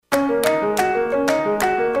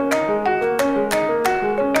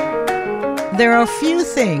There are few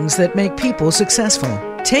things that make people successful.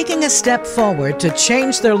 Taking a step forward to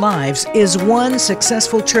change their lives is one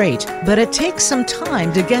successful trait, but it takes some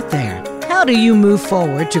time to get there. How do you move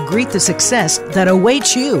forward to greet the success that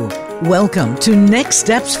awaits you? Welcome to Next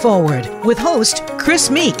Steps Forward with host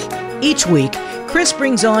Chris Meek. Each week, Chris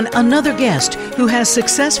brings on another guest who has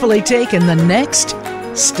successfully taken the next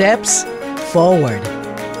steps forward.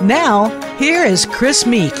 Now, here is Chris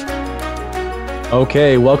Meek.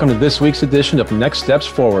 Okay, welcome to this week's edition of Next Steps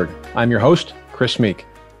Forward. I'm your host, Chris Meek.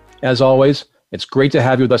 As always, it's great to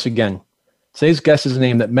have you with us again. Today's guest is a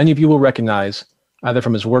name that many of you will recognize, either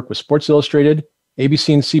from his work with Sports Illustrated,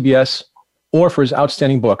 ABC and CBS, or for his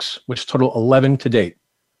outstanding books, which total 11 to date.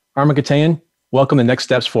 Armen Keteyian, welcome to Next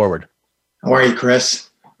Steps Forward. How are you, Chris?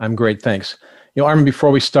 I'm great, thanks. Armen,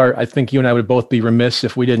 before we start, I think you and I would both be remiss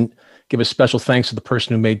if we didn't give a special thanks to the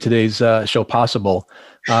person who made today's show possible.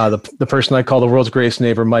 The person I call the world's greatest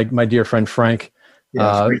neighbor, my dear friend, Frank.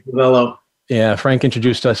 Frank Novello. Yeah, Frank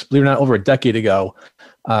introduced us, believe it or not, over a decade ago.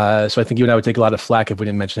 So I think you and I would take a lot of flack if we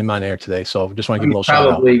didn't mention him on air today. So just want to give him a little shout out.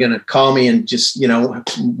 Probably going to call me and just,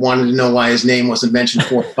 wanted to know why his name wasn't mentioned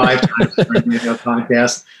 4 or 5 times during the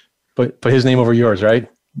podcast. But his name over yours,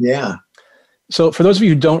 right? Yeah. So for those of you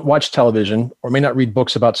who don't watch television or may not read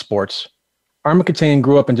books about sports, Armen Keteyian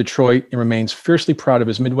grew up in Detroit and remains fiercely proud of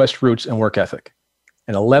his Midwest roots and work ethic.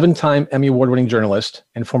 An 11-time Emmy Award-winning journalist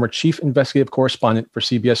and former chief investigative correspondent for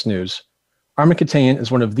CBS News, Armen Keteyian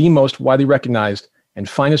is one of the most widely recognized and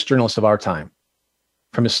finest journalists of our time.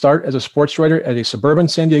 From his start as a sports writer at a suburban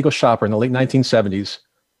San Diego shopper in the late 1970s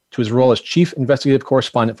to his role as chief investigative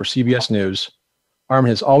correspondent for CBS News, Armen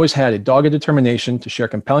has always had a dogged determination to share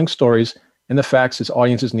compelling stories and the facts his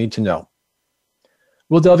audiences need to know.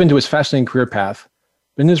 We'll delve into his fascinating career path,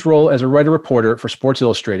 but in his role as a writer-reporter for Sports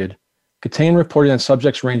Illustrated, Keteyian reported on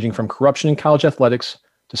subjects ranging from corruption in college athletics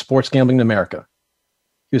to sports gambling in America.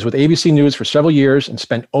 He was with ABC News for several years and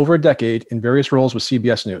spent over a decade in various roles with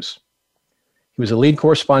CBS News. He was a lead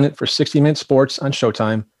correspondent for 60 Minutes Sports on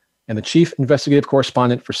Showtime and the chief investigative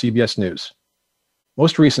correspondent for CBS News.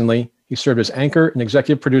 Most recently, he served as anchor and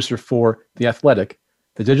executive producer for The Athletic,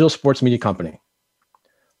 the digital sports media company.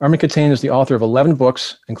 Armen Keteyian is the author of 11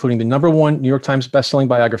 books, including the #1 New York Times bestselling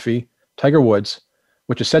biography, Tiger Woods,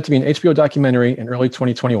 which is set to be an HBO documentary in early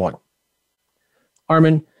 2021.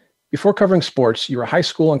 Armen, before covering sports, you were a high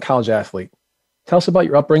school and college athlete. Tell us about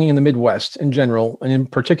your upbringing in the Midwest in general, and in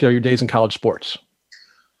particular, your days in college sports.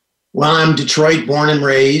 Well, I'm Detroit born and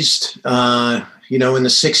raised. In the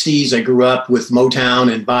 60s, I grew up with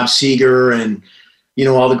Motown and Bob Seger and,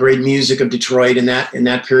 all the great music of Detroit in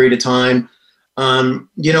that period of time.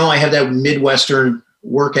 I have that Midwestern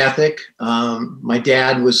work ethic. My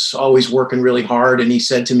dad was always working really hard, and he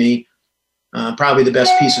said to me, probably the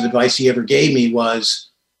best piece of advice he ever gave me was,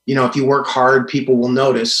 if you work hard, people will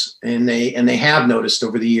notice, and they have noticed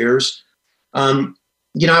over the years. I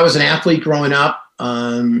was an athlete growing up.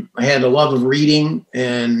 I had a love of reading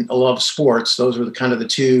and a love of sports. Those were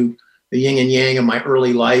the yin and yang of my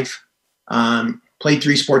early life. Played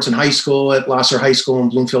 3 sports in high school at Lasser High School in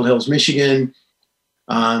Bloomfield Hills, Michigan.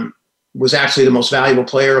 Was actually the most valuable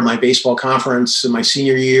player of my baseball conference in my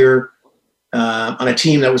senior year on a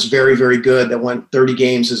team that was very, very good, that went 30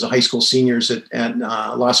 games as a high school seniors at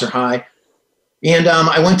Lasser High. And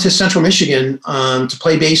I went to Central Michigan to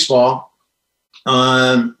play baseball.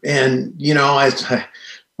 When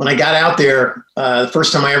I got out there, the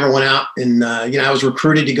first time I ever went out, and I was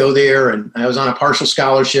recruited to go there, and I was on a partial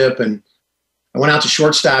scholarship, and I went out to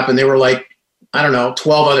shortstop, and they were like, 12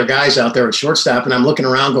 other guys out there at shortstop. And I'm looking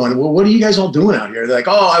around going, well, what are you guys all doing out here? They're like,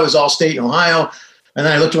 oh, I was all state in Ohio. And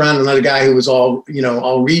then I looked around at another guy who was all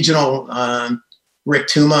regional, Rick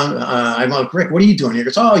Tuma. I'm like, Rick, what are you doing here? He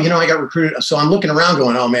goes, oh, I got recruited. So I'm looking around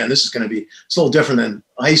going, oh man, this is going to be, it's a little different than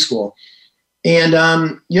high school. And,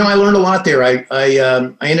 I learned a lot there. I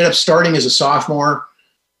ended up starting as a sophomore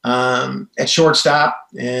at shortstop,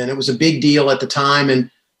 and it was a big deal at the time. And,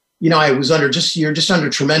 I was you're just under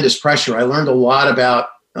tremendous pressure. I learned a lot about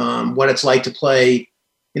what it's like to play,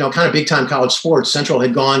 kind of big time college sports. Central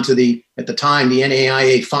had gone to at the time, the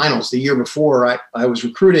NAIA finals the year before I was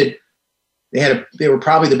recruited. They were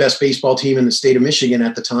probably the best baseball team in the state of Michigan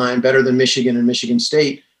at the time, better than Michigan and Michigan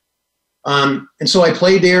State. And so I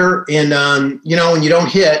played there, and, when you don't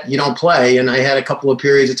hit, you don't play. And I had a couple of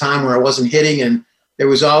periods of time where I wasn't hitting, and there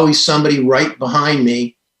was always somebody right behind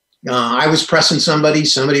me. I was pressing somebody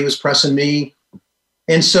was pressing me.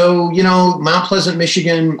 And so, Mount Pleasant,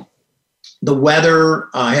 Michigan, the weather,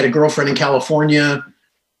 I had a girlfriend in California.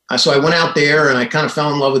 So I went out there and I kind of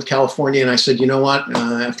fell in love with California. And I said, you know what,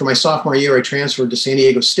 after my sophomore year, I transferred to San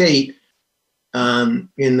Diego State.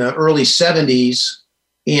 in the early 70s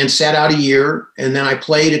and sat out a year. And then I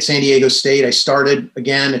played at San Diego State. I started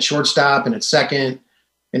again at shortstop and at second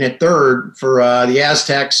and at third for the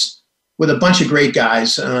Aztecs with a bunch of great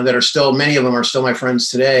guys that are still, many of them are still my friends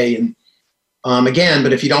today. And again,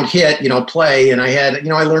 but if you don't hit, you don't play. And I had,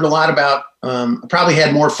 I learned a lot about, I probably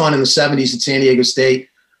had more fun in the 70s at San Diego State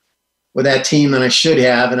with that team than I should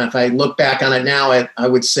have. And if I look back on it now, I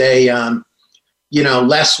would say,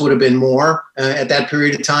 less would have been more at that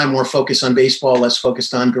period of time, more focused on baseball, less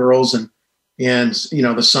focused on girls and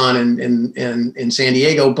the sun in San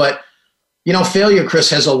Diego. But, failure, Chris,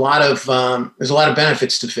 has there's a lot of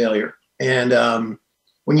benefits to failure. And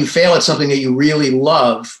when you fail at something that you really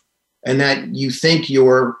love and that you think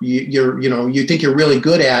you're really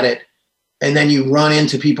good at it, and then you run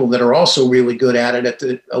into people that are also really good at it at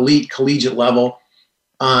the elite collegiate level,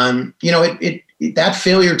 that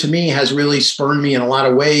failure to me has really spurned me in a lot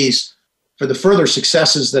of ways for the further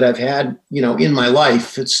successes that I've had, in my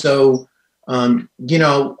life. It's so,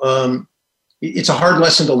 it's a hard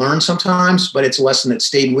lesson to learn sometimes, but it's a lesson that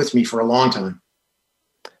stayed with me for a long time.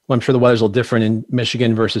 Well, I'm sure the weather's a little different in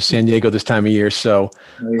Michigan versus San Diego this time of year. So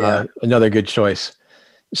another good choice.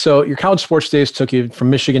 So your college sports days took you from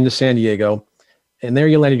Michigan to San Diego, and there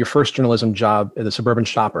you landed your first journalism job at the Suburban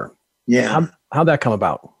Shopper. Yeah. How'd that come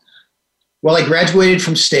about? Well, I graduated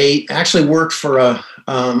from state. I actually worked for a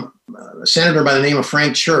senator by the name of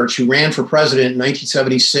Frank Church, who ran for president in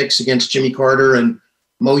 1976 against Jimmy Carter and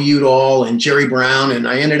Mo Udall and Jerry Brown. And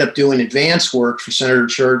I ended up doing advance work for Senator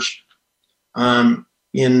Church. I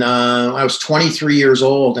was 23 years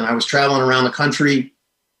old, and I was traveling around the country.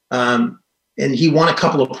 And he won a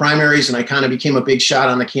couple of primaries, and I kind of became a big shot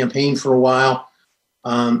on the campaign for a while.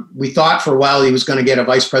 We thought for a while he was going to get a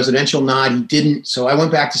vice presidential nod. He didn't. So I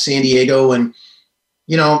went back to San Diego, and,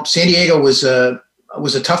 San Diego was a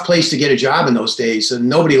tough place to get a job in those days, and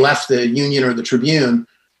nobody left the Union or the Tribune.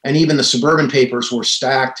 And even the suburban papers were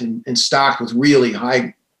stacked and stocked with really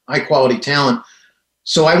high quality talent.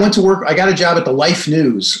 So I went to work. I got a job at the Life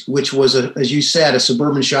News, which was, as you said, a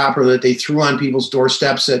suburban shopper that they threw on people's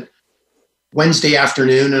doorsteps at Wednesday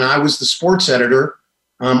afternoon. And I was the sports editor,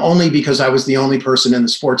 only because I was the only person in the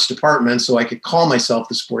sports department, so I could call myself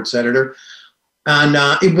the sports editor. And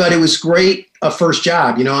but it was great, a first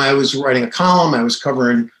job. I was writing a column. I was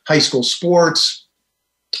covering high school sports.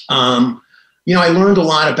 I learned a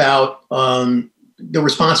lot about the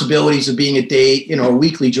responsibilities of being a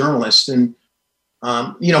weekly journalist. And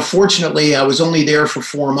fortunately, I was only there for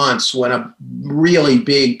 4 months when a really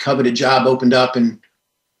big coveted job opened up in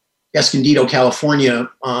Escondido, California,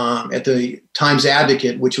 at the Times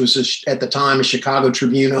Advocate, which was at the time a Chicago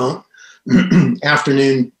Tribune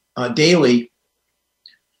afternoon daily.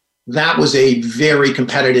 That was a very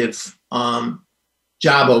competitive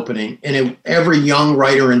job opening, and every young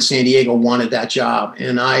writer in San Diego wanted that job,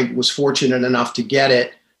 and I was fortunate enough to get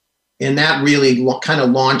it, and that really kind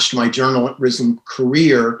of launched my journalism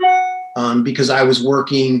career because I was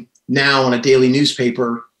working now on a daily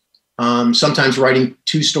newspaper. Sometimes writing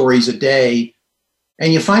 2 stories a day.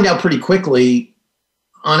 And you find out pretty quickly,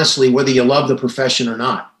 honestly, whether you love the profession or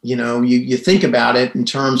not. You think about it in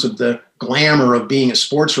terms of the glamour of being a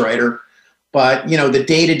sports writer, but, the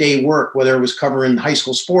day-to-day work, whether it was covering high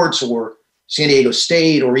school sports or San Diego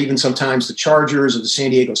State, or even sometimes the Chargers or the San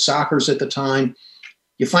Diego Sockers at the time,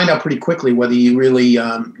 you find out pretty quickly whether you really,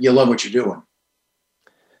 you love what you're doing.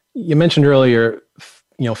 You mentioned earlier,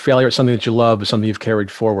 failure at something that you love is something you've carried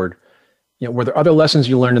forward. Were there other lessons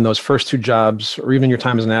you learned in those first 2 jobs, or even your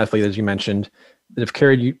time as an athlete, as you mentioned, that have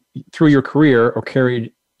carried you through your career or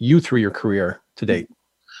carried you through your career to date?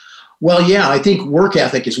 Well, yeah, I think work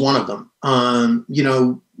ethic is one of them. How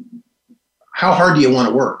hard do you want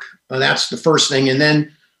to work? That's the first thing. And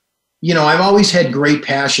then, I've always had great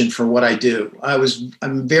passion for what I do.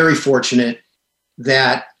 I'm very fortunate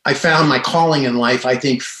that I found my calling in life, I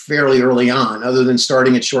think, fairly early on, other than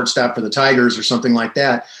starting at shortstop for the Tigers or something like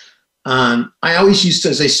that. I always used to,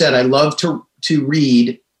 as I said, I love to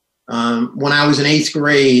read. When I was in 8th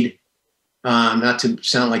grade, not to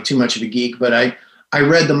sound like too much of a geek, but I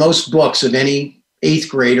read the most books of any 8th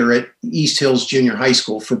grader at East Hills Junior High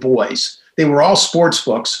School for boys. They were all sports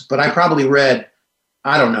books, but I probably read,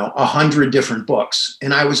 100 different books.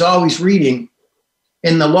 And I was always reading,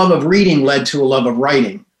 and the love of reading led to a love of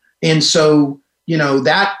writing. And so,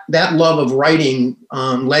 that love of writing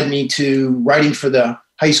led me to writing for the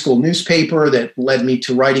high school newspaper, that led me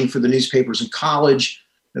to writing for the newspapers in college,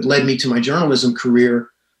 that led me to my journalism career.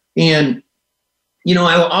 And,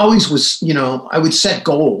 I always was, I would set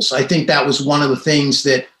goals. I think that was one of the things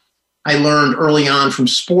that I learned early on from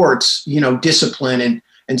sports, discipline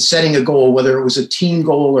and setting a goal, whether it was a team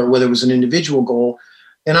goal or whether it was an individual goal.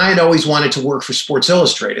 And I had always wanted to work for Sports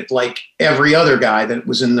Illustrated, like every other guy that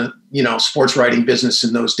was in the, sports writing business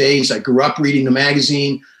in those days. I grew up reading the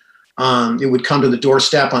magazine. It would come to the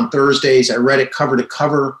doorstep on Thursdays. I read it cover to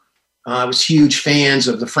cover. I was huge fans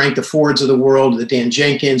of the Frank DeFords of the world, the Dan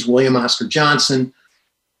Jenkins, William Oscar Johnson,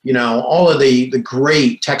 all of the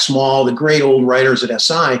great Tex Mall, the great old writers at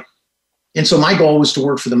SI. And so my goal was to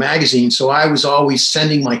work for the magazine. So I was always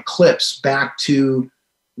sending my clips back to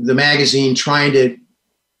the magazine, trying to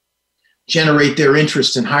generate their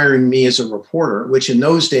interest in hiring me as a reporter, which in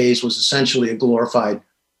those days was essentially a glorified,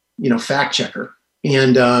 fact checker.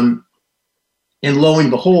 And lo and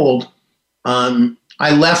behold,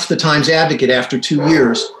 I left the Times Advocate after 2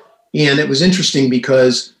 years. And it was interesting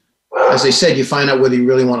because, as I said, you find out whether you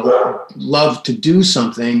really want to love to do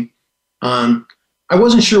something. I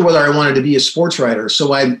wasn't sure whether I wanted to be a sports writer.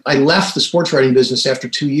 So I left the sports writing business after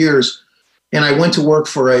 2 years, and I went to work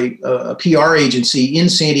for a PR agency in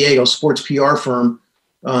San Diego, sports PR firm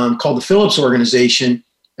called the Phillips Organization.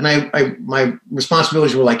 And my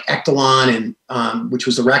responsibilities were like Echelon, and which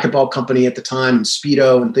was the racquetball company at the time, and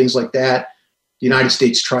Speedo and things like that, the United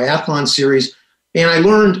States Triathlon Series. And I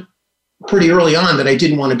learned pretty early on that I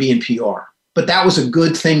didn't want to be in PR. But that was a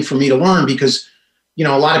good thing for me to learn because,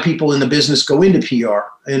 a lot of people in the business go into PR.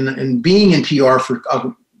 And being in PR for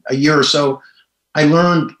a year or so, I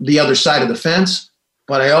learned the other side of the fence,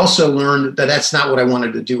 but I also learned that that's not what I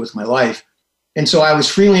wanted to do with my life. And so I was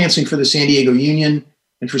freelancing for the San Diego Union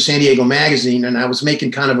and for San Diego Magazine, and I was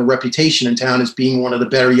making kind of a reputation in town as being one of the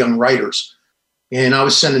better young writers. And I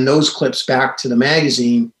was sending those clips back to the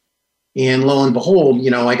magazine, and lo and behold,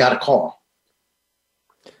 I got a call.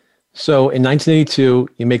 So in 1982,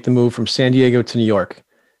 you make the move from San Diego to New York.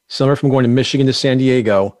 Similar from going to Michigan to San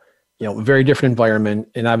Diego, very different environment.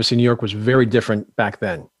 And obviously New York was very different back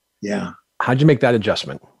then. Yeah. How'd you make that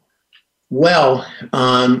adjustment? Well,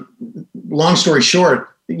 long story short,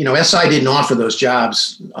 SI didn't offer those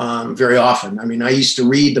jobs very often. I mean, I used to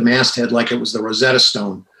read the masthead like it was the Rosetta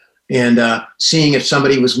Stone, and seeing if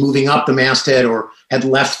somebody was moving up the masthead or had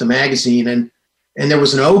left the magazine, and there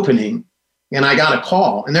was an opening. And I got a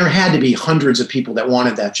call, and there had to be hundreds of people that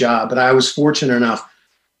wanted that job. But I was fortunate enough.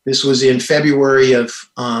 This was in February of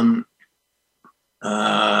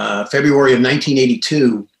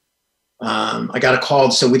 1982. I got a call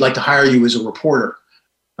and said, "We'd like to hire you as a reporter."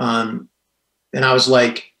 And I was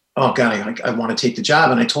like, "Oh God, I want to take the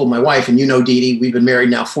job." And I told my wife, and Dee Dee, we've been married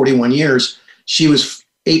now 41 years. She was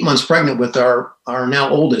 8 months pregnant with our now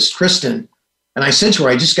oldest, Kristen. And I said to her,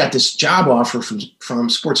 "I just got this job offer from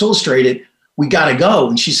Sports Illustrated. We got to go."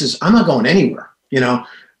 And she says, "I'm not going anywhere.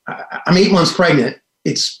 I'm 8 months pregnant.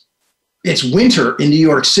 It's winter in New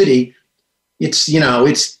York City. It's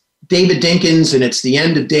David Dinkins, and it's the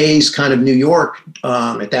end of days kind of New York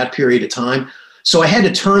at that period of time." So I had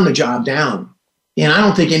to turn the job down. And I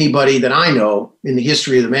don't think anybody that I know in the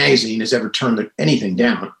history of the magazine has ever turned anything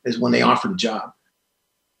down as when they offered a job.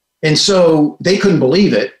 And so they couldn't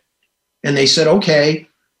believe it. And they said, "Okay,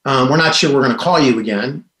 we're not sure we're going to call you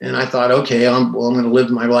again." And I thought, okay, I'm going to live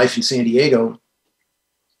my life in San Diego.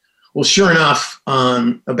 Well, sure enough,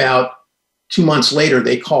 about 2 months later,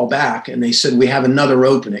 they called back and they said, "We have another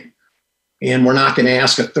opening, and we're not going to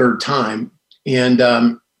ask a third time. And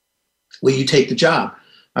will you take the job?"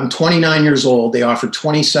 I'm 29 years old. They offered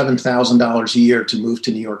 $27,000 a year to move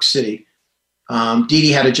to New York City. Dee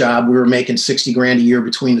Dee had a job. We were making $60,000 a year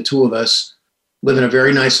between the two of us, living a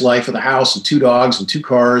very nice life with a house and 2 dogs and 2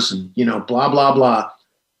 cars and, blah, blah, blah.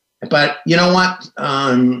 But you know what?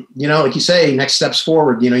 Like you say, next steps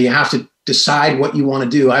forward. You have to decide what you want to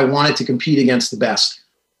do. I wanted to compete against the best.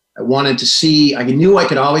 I wanted to see, I knew I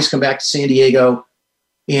could always come back to San Diego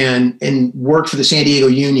and work for the San Diego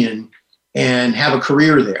Union and have a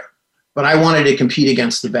career there. But I wanted to compete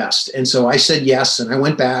against the best. And so I said yes, and I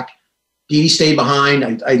went back. Dee Dee stayed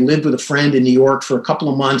behind. I lived with a friend in New York for a couple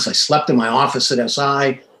of months. I slept in my office at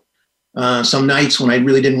SI. Some nights when I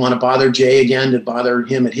really didn't want to bother Jay again, to bother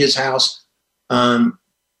him at his house. And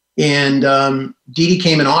Dee Dee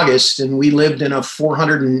came in August, and we lived in a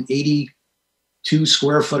 482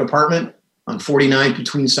 square foot apartment on 49th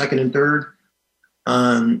between 2nd and 3rd.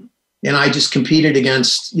 And I just competed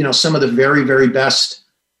against, some of the very, very best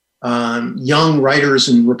young writers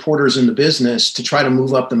and reporters in the business to try to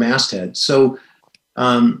move up the masthead. So,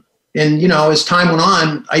 as time went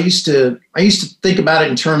on, I used to think about it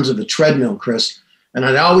in terms of the treadmill, Chris. And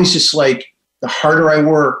I'd always just the harder I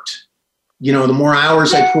worked, the more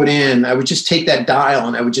hours I put in, I would just take that dial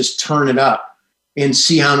and I would just turn it up and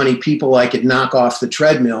see how many people I could knock off the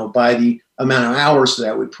treadmill by the amount of hours that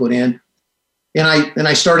I would put in.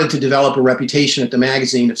 I started to develop a reputation at the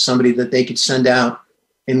magazine of somebody that they could send out,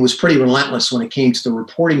 and was pretty relentless when it came to the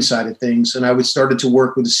reporting side of things. And I would started to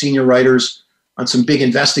work with the senior writers on some big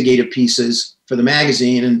investigative pieces for the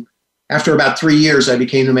magazine. And after about 3 years, I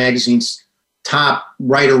became the magazine's top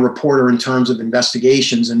writer reporter in terms of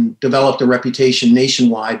investigations, and developed a reputation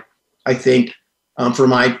nationwide, I think, for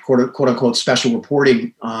my quote unquote special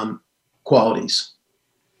reporting qualities.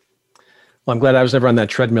 Well, I'm glad I was never on that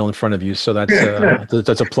treadmill in front of you, so that's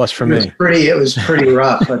a plus for me. It was pretty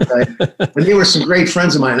rough, but there were some great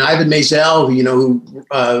friends of mine. Ivan Maisel, who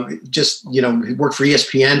worked for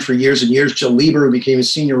ESPN for years and years. Jill Lieber, who became a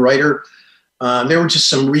senior writer. There were just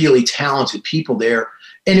some really talented people there,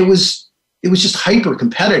 and it was just hyper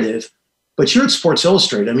competitive. But you're at Sports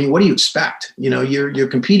Illustrated. I mean, what do you expect? You're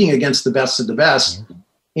competing against the best of the best,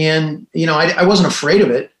 and I wasn't afraid of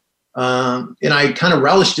it, and I kind of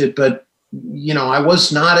relished it, but. I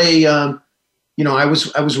was not I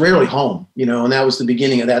was rarely home, and that was the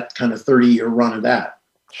beginning of that kind of 30-year run of that.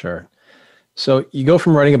 Sure. So you go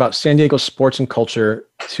from writing about San Diego sports and culture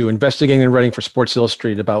to investigating and writing for Sports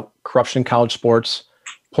Illustrated about corruption in college sports,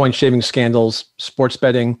 point shaving scandals, sports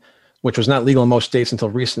betting, which was not legal in most states until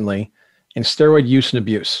recently, and steroid use and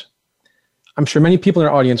abuse. I'm sure many people in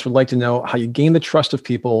our audience would like to know how you gained the trust of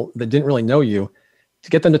people that didn't really know you to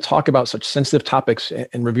get them to talk about such sensitive topics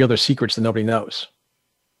and reveal their secrets that nobody knows.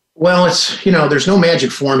 Well, there's no magic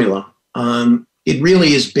formula. It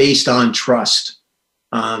really is based on trust.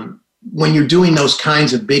 When you're doing those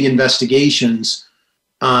kinds of big investigations,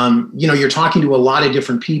 you're talking to a lot of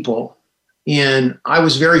different people. And I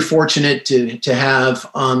was very fortunate to have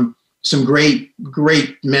some great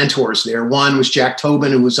mentors there. One was Jack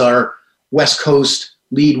Tobin, who was our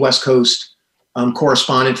lead West Coast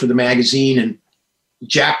correspondent for the magazine. And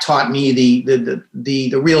Jack taught me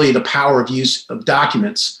the power of use of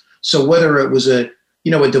documents. So whether it was a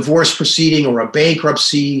divorce proceeding or a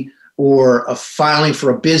bankruptcy or a filing for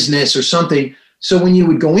a business or something. So when you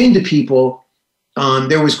would go into people,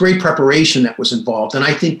 there was great preparation that was involved. And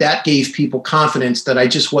I think that gave people confidence that I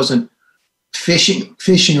just wasn't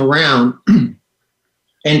fishing around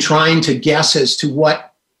and trying to guess as to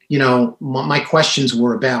what, my questions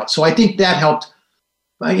were about. So I think that helped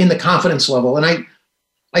in the confidence level. And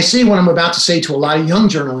I say what I'm about to say to a lot of young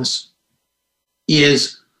journalists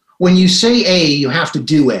is when you say A, you have to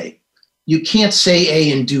do A. You can't say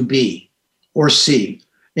A and do B or C.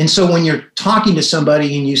 And so when you're talking to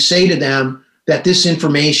somebody and you say to them that this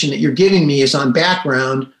information that you're giving me is on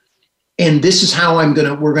background and this is how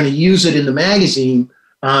we're going to use it in the magazine,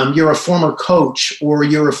 you're a former coach or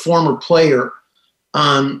you're a former player.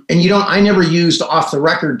 And I never used off the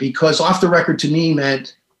record, because off the record to me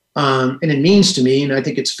meant, and it means to me, and I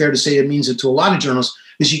think it's fair to say it means it to a lot of journalists,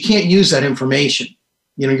 is you can't use that information.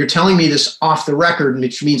 You're telling me this off the record,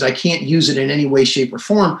 which means I can't use it in any way, shape, or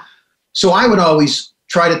form. So I would always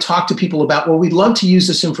try to talk to people about, well, we'd love to use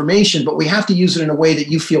this information, but we have to use it in a way that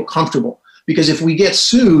you feel comfortable. Because if we get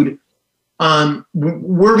sued,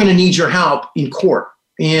 we're going to need your help in court.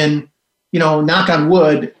 And, knock on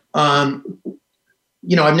wood, I've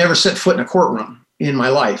never set foot in a courtroom in my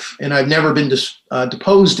life, and I've never been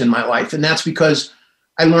deposed in my life. And that's because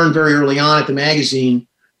I learned very early on at the magazine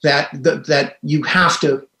that you have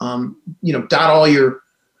to, dot all your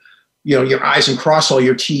I's and cross all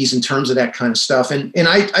your T's in terms of that kind of stuff. And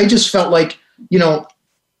I just felt like,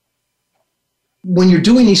 when you're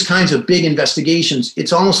doing these kinds of big investigations,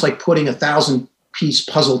 it's almost like putting a 1,000-piece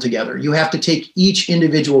puzzle together. You have to take each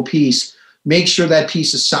individual piece, make sure that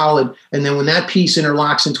piece is solid. And then when that piece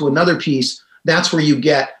interlocks into another piece, that's where you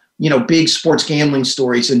get, big sports gambling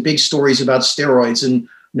stories and big stories about steroids and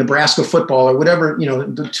Nebraska football or whatever,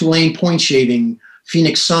 the Tulane point shaving,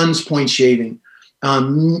 Phoenix Suns point shaving,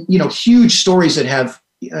 huge stories that have,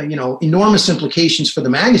 enormous implications for the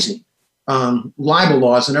magazine, libel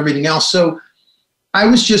laws and everything else. So I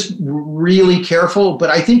was just really careful, but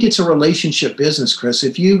I think it's a relationship business, Chris.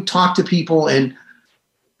 If you talk to people and,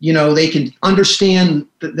 they can understand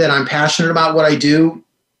that I'm passionate about what I do.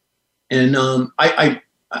 And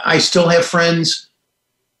I still have friends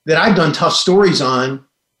that I've done tough stories on.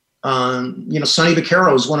 Sonny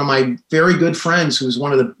Vaccaro is one of my very good friends, who's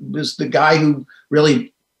was the guy who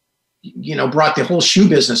really, brought the whole shoe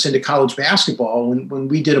business into college basketball. When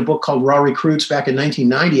we did a book called Raw Recruits back in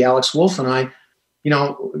 1990, Alex Wolf and I,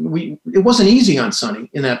 it wasn't easy on Sonny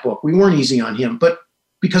in that book. We weren't easy on him, but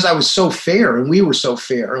because I was so fair and we were so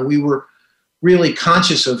fair and we were really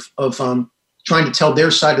conscious of trying to tell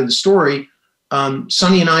their side of the story,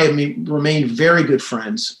 Sonny and I have remained very good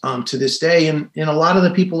friends to this day. And a lot of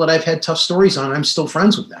the people that I've had tough stories on, I'm still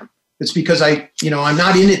friends with them. It's because I'm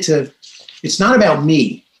not in it to it's not about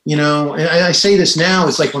me, you know. And I say this now,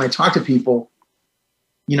 it's like when I talk to people,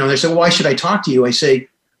 you know, they say, well, why should I talk to you? I say,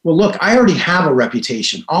 well, look, I already have a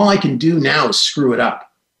reputation. All I can do now is screw it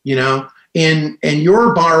up, you know, and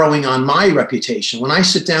you're borrowing on my reputation. When I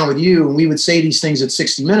sit down with you and we would say these things at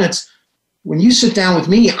 60 Minutes, when you sit down with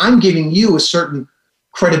me, I'm giving you a certain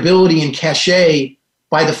credibility and cachet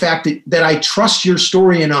by the fact that I trust your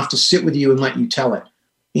story enough to sit with you and let you tell it.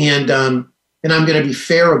 And I'm going to be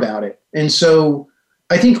fair about it. And so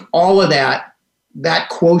I think all of that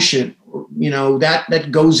quotient, you know,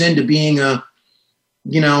 that goes into being an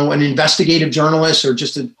investigative journalist or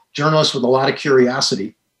just a journalist with a lot of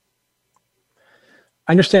curiosity.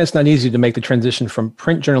 I understand it's not easy to make the transition from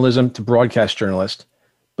print journalism to broadcast journalist,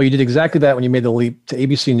 but you did exactly that when you made the leap to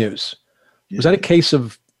ABC News. Yeah. Was that a case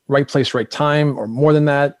of right place, right time, or more than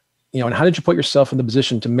that? You know, and how did you put yourself in the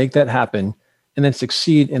position to make that happen and then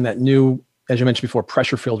succeed in that new, as you mentioned before,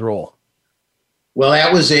 pressure-filled role? Well,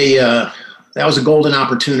 that was a golden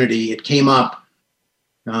opportunity. It came up.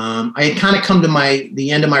 I had kind of come to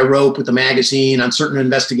the end of my rope with the magazine on certain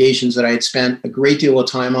investigations that I had spent a great deal of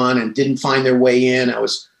time on and didn't find their way in. I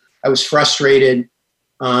was frustrated.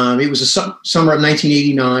 It was a summer of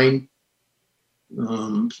 1989.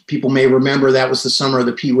 People may remember that was the summer of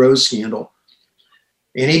the Pete Rose scandal.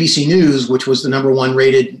 And ABC News, which was the #1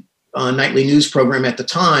 rated nightly news program at the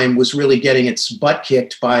time, was really getting its butt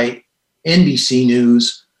kicked by NBC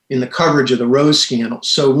News in the coverage of the Rose scandal.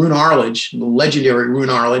 So Roone Arledge, the legendary Roone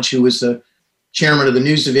Arledge, who was the chairman of the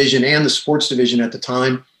news division and the sports division at the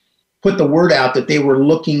time, put the word out that they were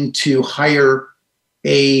looking to hire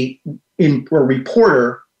a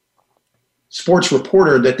reporter, sports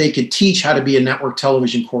reporter, that they could teach how to be a network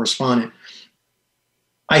television correspondent.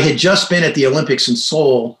 I had just been at the Olympics in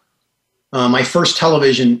Seoul. My first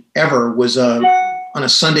television ever was on a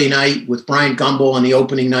Sunday night with Bryant Gumbel on the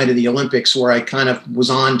opening night of the Olympics, where I kind of was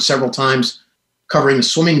on several times covering the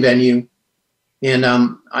swimming venue. And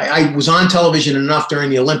I was on television enough during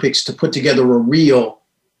the Olympics to put together a reel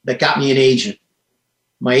that got me an agent.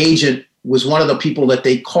 My agent was one of the people that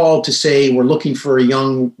they called to say, we're looking for a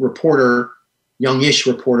young reporter, youngish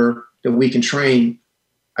reporter that we can train.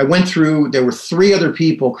 I went through, there were 3 other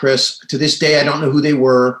people, Chris, to this day, I don't know who they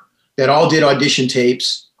were, that all did audition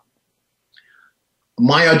tapes.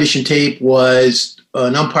 My audition tape was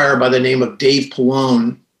an umpire by the name of Dave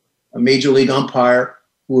Pallone, a major league umpire,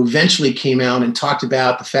 who eventually came out and talked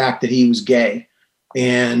about the fact that he was gay.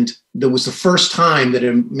 And that was the first time that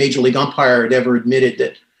a major league umpire had ever admitted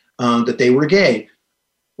that they were gay.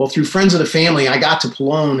 Well, through friends of the family, I got to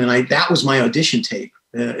Pallone, and that was my audition tape.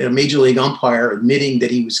 A major league umpire admitting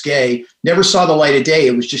that he was gay. Never saw the light of day.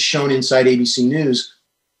 It was just shown inside ABC News.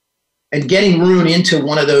 And getting Roone into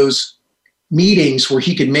one of those meetings where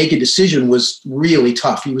he could make a decision was really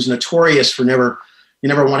tough. He was notorious for never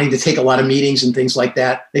wanting to take a lot of meetings and things like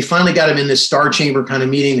that. They finally got him in this Star Chamber kind of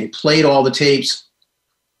meeting. They played all the tapes.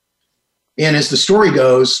 And as the story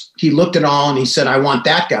goes, he looked at all and he said, I want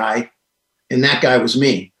that guy. And that guy was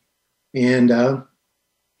me. And,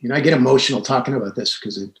 I get emotional talking about this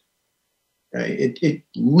because it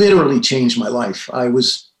literally changed my life.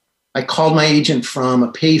 I called my agent from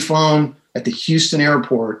a payphone at the Houston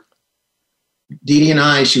airport. Dee Dee and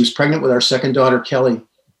I, she was pregnant with our second daughter, Kelly.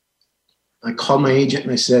 I called my agent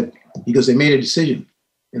and I said, he goes, they made a decision.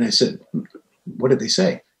 And I said, what did they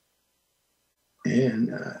say?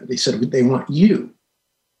 And they said, they want you.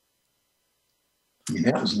 I mean,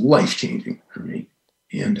 that was life-changing for me.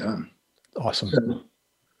 And awesome.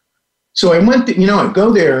 So I went, I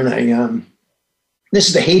go there and this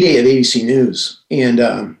is the heyday of ABC News. And,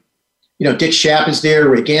 Dick Schaap is there,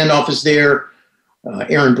 Ray Gandolf is there.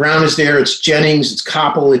 Aaron Brown is there. It's Jennings. It's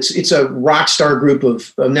Koppel. It's a rock star group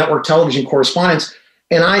of network television correspondents.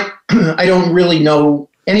 And I don't really know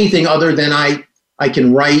anything other than I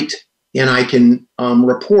can write and I can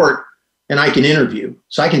report and I can interview.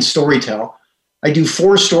 So I can storytell. I do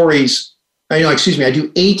 4 stories. I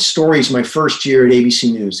do 8 stories my first year at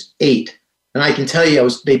ABC News. 8. And I can tell you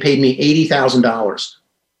they paid me $80,000.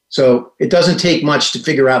 So it doesn't take much to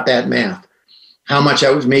figure out that math, how much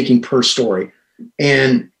I was making per story.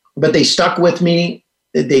 But they stuck with me.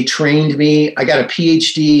 They trained me. I got a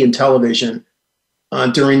PhD in television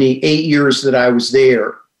during the 8 years that I was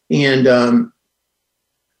there. And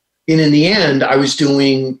in the end, I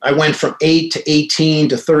went from 8 to 18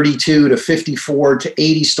 to 32 to 54 to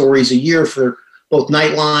 80 stories a year for both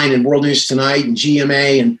Nightline and World News Tonight and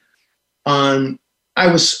GMA. And I'm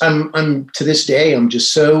to this day, I'm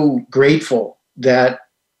just so grateful that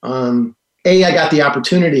A, I got the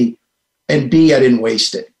opportunity, and B, I didn't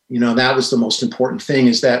waste it. That was the most important thing,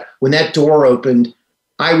 is that when that door opened,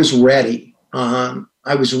 I was ready.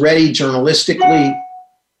 I was ready journalistically.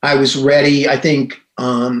 I was ready, I think,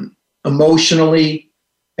 emotionally.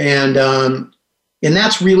 And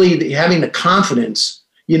that's really having the confidence,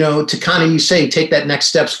 to kind of, you say, take that next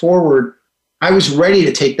steps forward. I was ready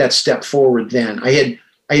to take that step forward then. I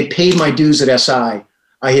had paid my dues at SI.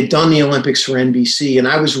 I had done the Olympics for NBC, and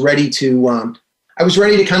I was ready to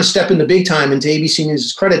kind of step in the big time. And to ABC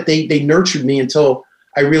News' credit, they nurtured me until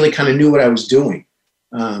I really kind of knew what I was doing.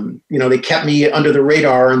 They kept me under the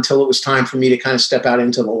radar until it was time for me to kind of step out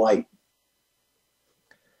into the light.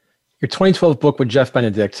 Your 2012 book with Jeff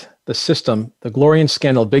Benedict, The System, The Glory and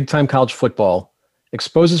Scandal of Big-Time College Football,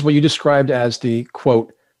 exposes what you described as the,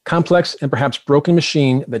 quote, complex and perhaps broken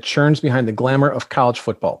machine that churns behind the glamour of college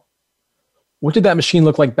football. What did that machine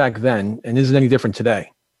look like back then, and is it any different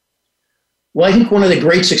today? Well, I think one of the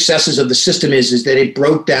great successes of the system is that it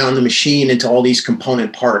broke down the machine into all these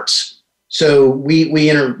component parts. So we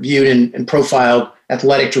interviewed and profiled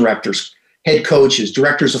athletic directors, head coaches,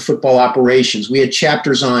 directors of football operations. We had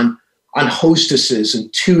chapters on hostesses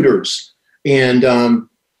and tutors and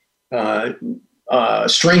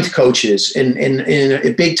strength coaches and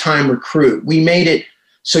a big time recruit. We made it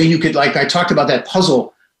so you could, like I talked about that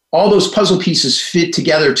puzzle, all those puzzle pieces fit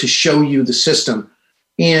together to show you the system.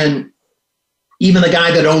 And even the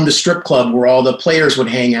guy that owned the strip club where all the players would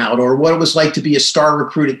hang out, or what it was like to be a star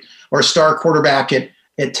recruit or a star quarterback at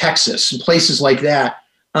Texas and places like that.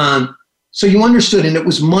 So you understood, and it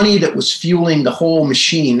was money that was fueling the whole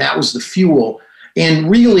machine. That was the fuel. And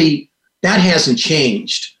really, that hasn't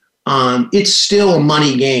changed. It's still a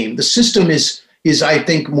money game. The system is I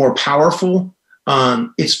think, more powerful.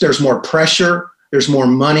 There's more pressure. There's more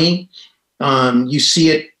money. You see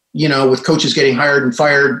it, with coaches getting hired and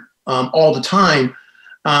fired all the time.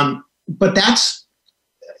 But that's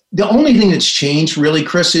the only thing that's changed, really,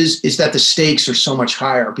 Chris, is that the stakes are so much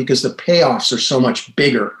higher because the payoffs are so much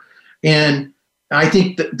bigger. And I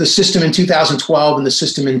think that the system in 2012 and the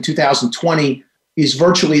system in 2020 is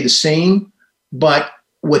virtually the same. But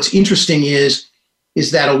what's interesting is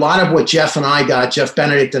that a lot of what Jeff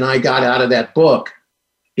Benedict and I got out of that book,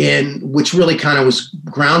 and which really kind of was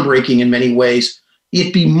groundbreaking in many ways,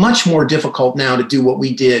 it'd be much more difficult now to do what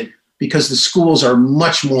we did because the schools are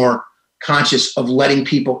much more conscious of letting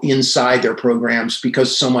people inside their programs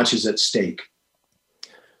because so much is at stake.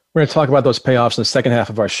 We're going to talk about those payoffs in the second half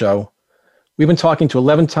of our show. We've been talking to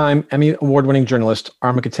 11-time Emmy Award-winning journalist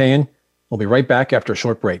Armen Keteyian. We'll be right back after a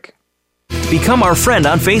short break. Become our friend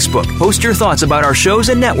on Facebook. Post your thoughts about our shows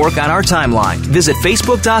and network on our timeline. Visit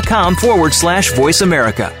facebook.com/Voice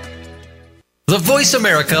America. The Voice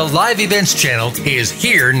America Live Events channel is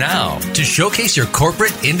here now to showcase your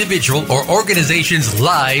corporate, individual, or organization's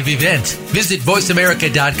live event. Visit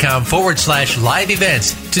voiceamerica.com/live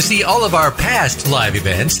events to see all of our past live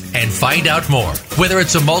events and find out more. Whether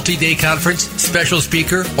it's a multi-day conference, special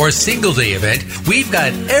speaker, or single-day event, we've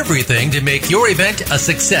got everything to make your event a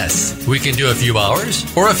success. We can do a few hours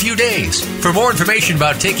or a few days. For more information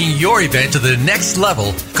about taking your event to the next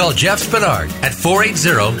level, call Jeff Spinard at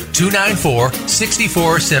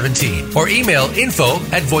 480-294-6417 or email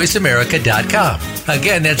info@voiceamerica.com.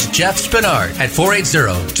 Again, that's Jeff Spinard at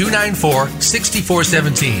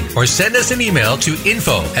 480-294-6417 or send us an email to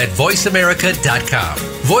info@voiceamerica.com.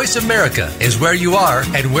 Voice America is where you are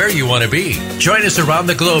and where you want to be. Join us around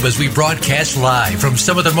the globe as we broadcast live from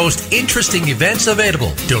some of the most interesting events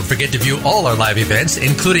available. Don't forget to view all our live events,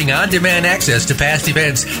 including on-demand access to past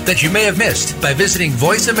events that you may have missed by visiting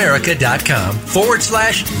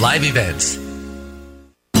voiceamerica.com/live events.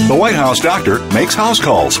 The White House doctor makes house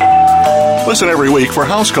calls. Listen every week for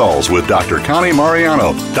House Calls with Dr. Connie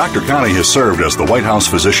Mariano. Dr. Connie has served as the White House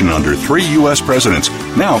physician under 3 U.S. presidents.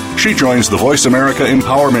 Now, she joins the Voice America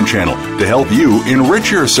Empowerment Channel to help you enrich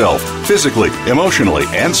yourself physically, emotionally,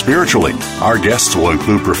 and spiritually. Our guests will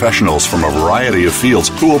include professionals from a variety of fields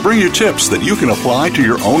who will bring you tips that you can apply to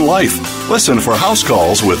your own life. Listen for House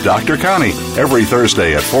Calls with Dr. Connie every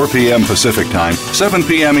Thursday at 4 p.m. Pacific Time, 7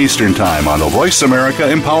 p.m. Eastern Time on the Voice America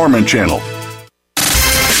Empowerment Channel.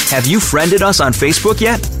 Have you friended us on Facebook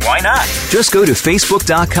yet? Why not? Just go to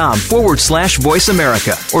facebook.com/Voice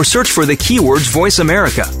America or search for the keywords Voice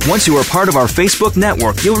America. Once you are part of our Facebook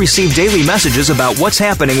network, you'll receive daily messages about what's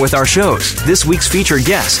happening with our shows, this week's featured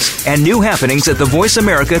guests, and new happenings at the Voice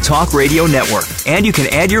America Talk Radio Network. And you can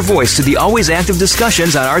add your voice to the always active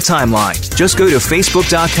discussions on our timeline. Just go to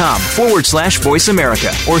facebook.com/Voice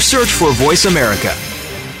America or search for Voice America.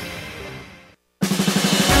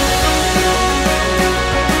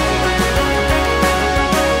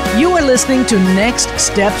 You are listening to Next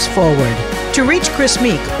Steps Forward. To reach Chris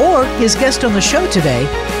Meek or his guest on the show today,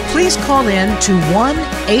 please call in to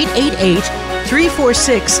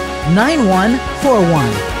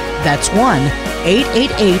 1-888-346-9141. That's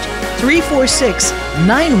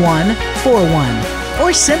 1-888-346-9141.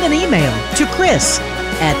 Or send an email to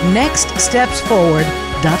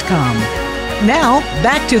chris@nextstepsforward.com. Now,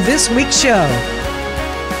 back to this week's show.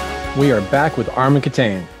 We are back with Armen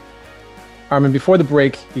Keteyian. Armen, before the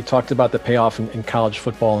break, you talked about the payoff in college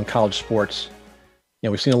football and college sports.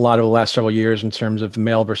 We've seen a lot over the last several years in terms of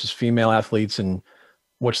male versus female athletes and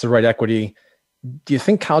what's the right equity. Do you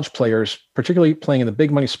think college players, particularly playing in the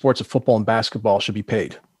big money sports of football and basketball, should be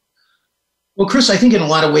paid? Well, Chris, I think in a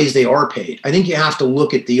lot of ways they are paid. I think you have to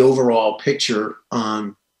look at the overall picture.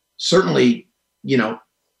 Certainly,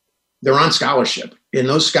 they're on scholarship, and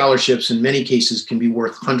those scholarships in many cases can be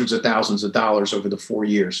worth hundreds of thousands of dollars over the 4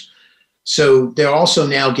 years. So they're also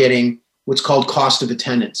now getting what's called cost of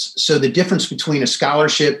attendance. So the difference between a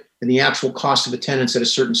scholarship and the actual cost of attendance at a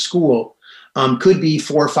certain school could be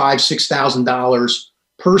 $4,000, $5,000, $6,000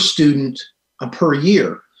 per student per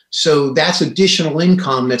year. So that's additional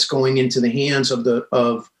income that's going into the hands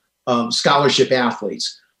of scholarship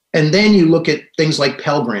athletes. And then you look at things like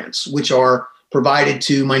Pell Grants, which are provided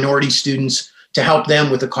to minority students to help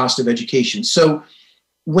them with the cost of education. So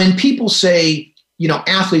when people say,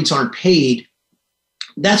 athletes aren't paid,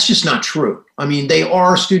 that's just not true. I mean,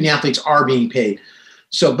 student athletes are being paid.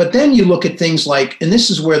 So, but then you look at things like, and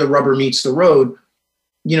this is where the rubber meets the road,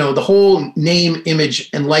 the whole name,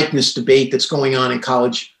 image, and likeness debate that's going on in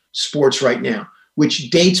college sports right now,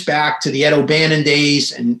 which dates back to the Ed O'Bannon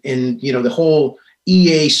days and the whole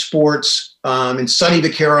EA Sports and Sonny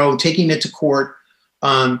Vaccaro taking it to court,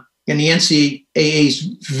 and the NCAA's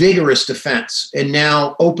vigorous defense, and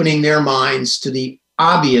now opening their minds to the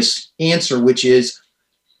obvious answer, which is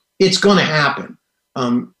it's going to happen.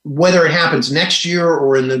 Whether it happens next year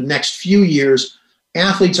or in the next few years,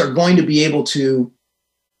 athletes are going to be able to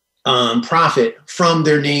profit from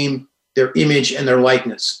their name, their image, and their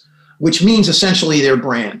likeness, which means essentially their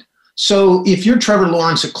brand. So if you're Trevor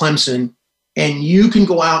Lawrence at Clemson and you can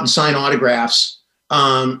go out and sign autographs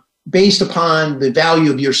based upon the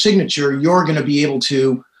value of your signature, you're going to be able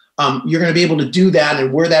to do that,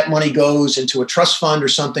 and where that money goes into a trust fund or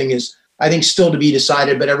something is, I think, still to be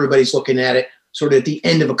decided, but everybody's looking at it sort of at the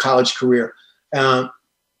end of a college career.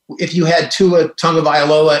 If you had Tua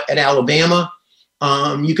Tagovailoa at Alabama,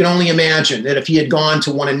 you can only imagine that if he had gone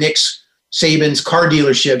to one of Nick Saban's car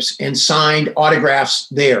dealerships and signed autographs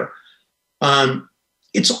there.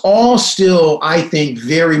 It's all still, I think,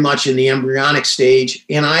 very much in the embryonic stage.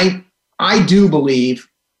 And I do believe,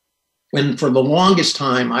 and for the longest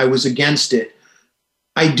time I was against it,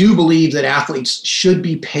 I do believe that athletes should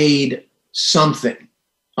be paid something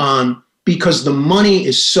because the money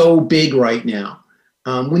is so big right now.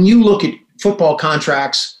 When you look at football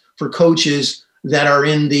contracts for coaches that are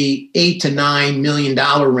in the $8 to $9 million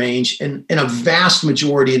range, and a vast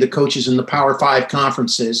majority of the coaches in the Power 5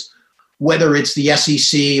 conferences, whether it's the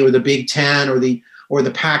SEC or the Big Ten or the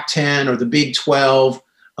Pac-10 or the Big 12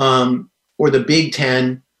 or the Big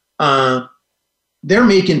Ten, they're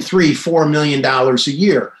making $3-4 million a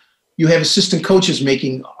year. You have assistant coaches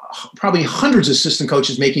making, probably hundreds of assistant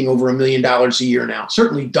coaches making over $1 million a year now,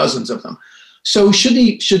 certainly dozens of them. So should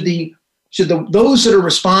those that are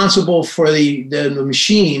responsible for the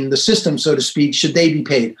machine, the system, so to speak, should they be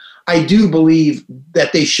paid? I do believe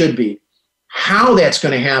that they should be. How that's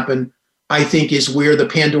going to happen, I think, is where the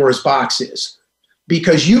Pandora's box is,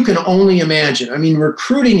 because you can only imagine. I mean,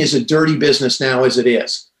 recruiting is a dirty business now as it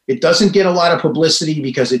is. It doesn't get a lot of publicity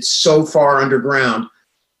because it's so far underground,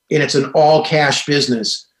 and it's an all cash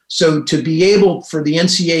business. So to be able for the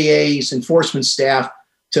NCAA's enforcement staff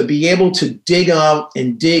to be able to dig out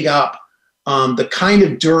and dig up the kind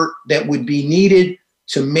of dirt that would be needed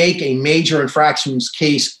to make a major infractions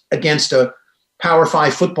case against a Power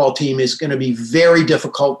 5 football team is going to be very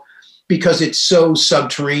difficult because it's so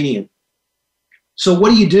subterranean. So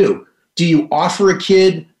what do? Do you offer a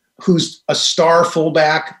kid who's a star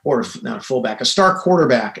fullback, or not a fullback, a star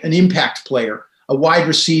quarterback, an impact player, a wide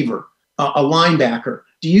receiver, a linebacker?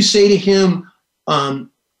 Do you say to him,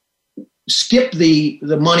 skip the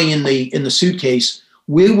money in the suitcase?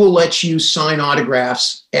 We will let you sign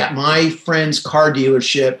autographs at my friend's car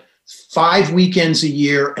dealership 5 weekends a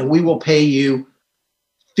year, and we will pay you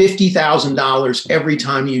 $50,000 every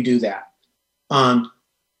time you do that.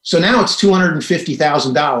 So now it's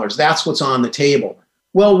 $250,000. That's what's on the table.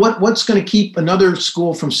 Well, what's going to keep another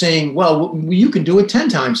school from saying, well, you can do it 10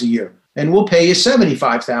 times a year and we'll pay you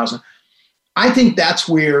 $75,000? I think that's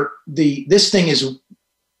where this thing is.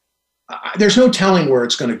 There's no telling where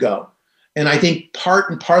it's going to go. And I think part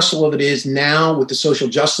and parcel of it is now with the social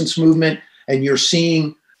justice movement, and you're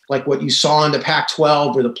seeing like what you saw in the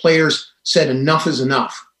Pac-12 where the players said enough is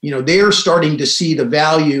enough. They're starting to see the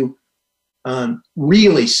value,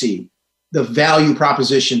 really see the value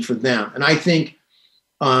proposition for them. And I think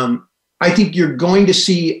you're going to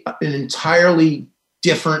see an entirely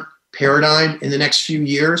different paradigm in the next few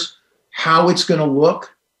years. How it's going to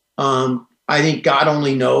look, I think God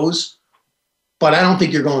only knows, but I don't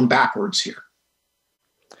think you're going backwards here.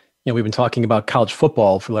 We've been talking about college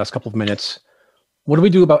football for the last couple of minutes. What do we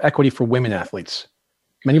do about equity for women athletes?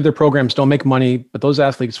 Many of their programs don't make money, but those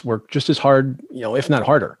athletes work just as hard, if not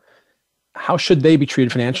harder. How should they be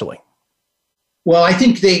treated financially? Well, I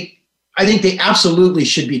think they absolutely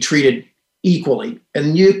should be treated equally.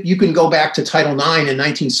 And you can go back to Title IX in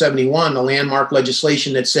 1971, the landmark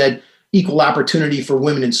legislation that said equal opportunity for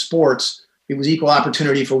women in sports. It was equal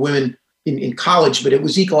opportunity for women in college, but it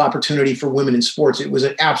was equal opportunity for women in sports. It was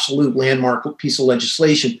an absolute landmark piece of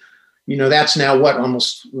legislation. That's now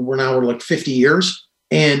we're like 50 years.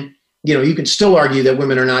 And, you can still argue that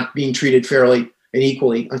women are not being treated fairly and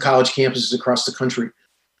equally on college campuses across the country.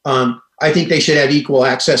 I think they should have equal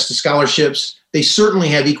access to scholarships. They certainly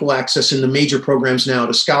have equal access in the major programs now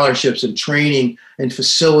to scholarships and training and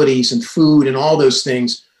facilities and food and all those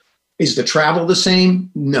things. Is the travel the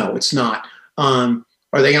same? No, it's not.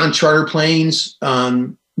 Are they on charter planes?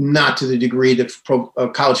 Not to the degree that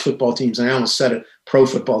college football teams, and I almost said it, pro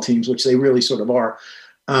football teams, which they really sort of are.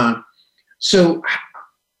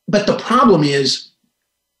 But the problem is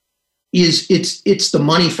it's the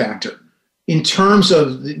money factor. In terms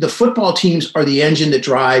of the football teams are the engine that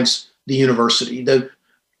drives the university.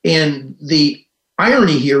 And the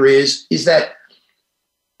irony here is that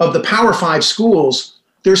of the Power 5 schools,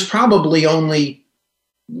 there's probably only,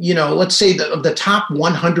 let's say of the top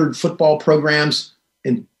 100 football programs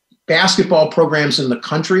and basketball programs in the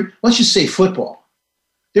country, let's just say football,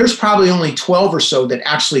 there's probably only 12 or so that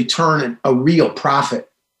actually turn a real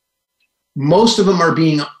profit. Most of them are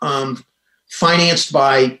being financed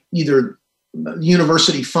by either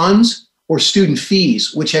university funds or student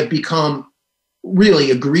fees, which have become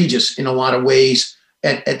really egregious in a lot of ways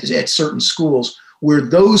at certain schools, where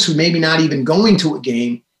those who maybe not even going to a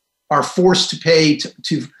game are forced to pay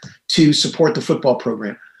to support the football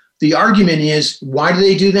program. The argument is, why do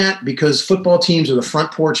they do that? Because football teams are the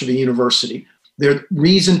front porch of a university. They're the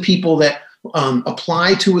reason people that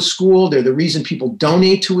apply to a school. They're the reason people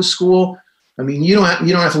donate to a school. I mean, you don't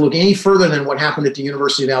have to look any further than what happened at the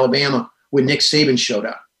University of Alabama when Nick Saban showed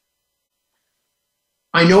up.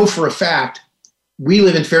 I know for a fact, we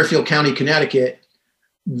live in Fairfield County, Connecticut.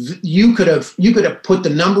 You could have put the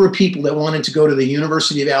number of people that wanted to go to the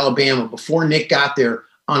University of Alabama before Nick got there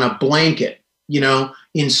on a blanket,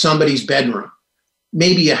 in somebody's bedroom,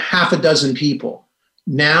 maybe a half a dozen people.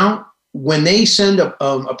 Now, when they send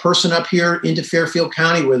a person up here into Fairfield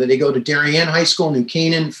County, whether they go to Darien High School, New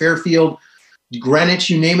Canaan, Fairfield, Greenwich,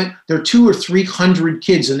 you name it, there are 200 or 300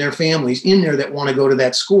 kids and their families in there that want to go to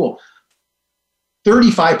that school.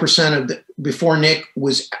 35% before Nick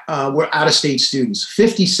were out-of-state students.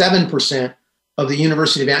 57% of the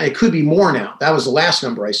University of Alabama, it could be more now. That was the last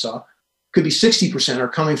number I saw. Could be 60% are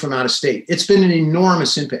coming from out of state. It's been an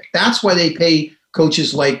enormous impact. That's why they pay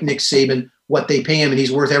coaches like Nick Saban what they pay him, and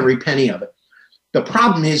he's worth every penny of it. The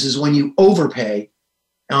problem is when you overpay,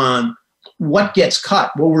 what gets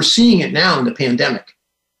cut? Well, we're seeing it now in the pandemic.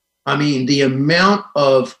 I mean, the amount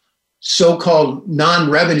of so-called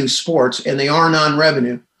non-revenue sports, and they are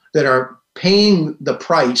non-revenue, that are paying the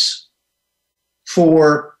price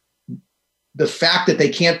for the fact that they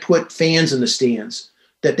can't put fans in the stands,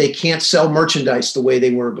 that they can't sell merchandise the way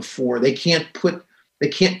they were before. They can't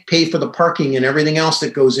pay for the parking and everything else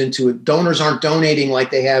that goes into it. Donors aren't donating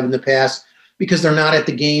like they have in the past because they're not at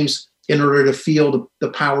the games in order to feel the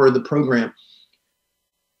power of the program.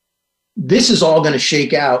 This is all going to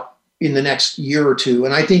shake out in the next year or two.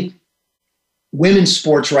 And I think women's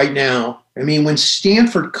sports right now, I mean, when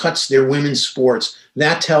Stanford cuts their women's sports,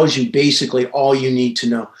 that tells you basically all you need to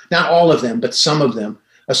know. Not all of them, but some of them.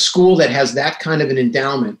 A school that has that kind of an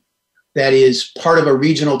endowment, that is part of a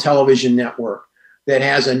regional television network, that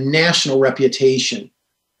has a national reputation,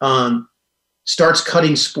 starts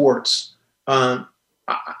cutting sports.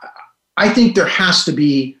 I think there has to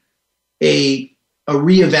be a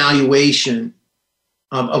reevaluation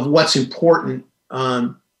of what's important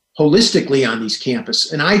holistically on these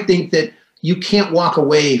campuses. And I think that you can't walk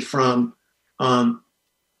away from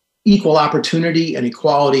equal opportunity and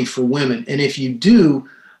equality for women. And if you do,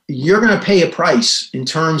 you're going to pay a price in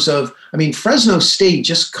terms of, I mean, Fresno State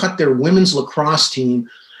just cut their women's lacrosse team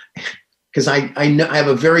because I know I have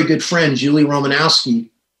a very good friend, Julie Romanowski,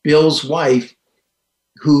 Bill's wife,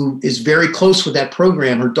 who is very close with that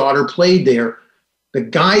program. Her daughter played there. The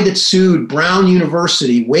guy that sued Brown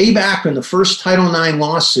University way back in the first Title IX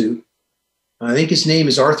lawsuit, I think his name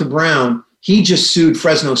is Arthur Brown, he just sued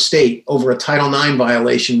Fresno State over a Title IX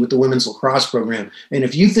violation with the women's lacrosse program. And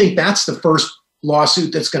if you think that's the first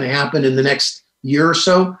lawsuit that's going to happen in the next year or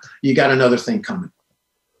so, you got another thing coming.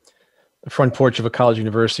 The front porch of a college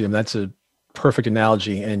university, and that's a perfect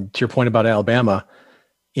analogy. And to your point about Alabama,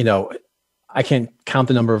 I can't count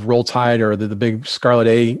the number of Roll Tide or the big Scarlet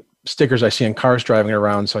A stickers I see in cars driving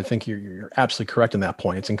around. So I think you're absolutely correct in that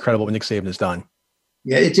point. It's incredible what Nick Saban has done.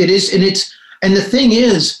 Yeah, it is. And the thing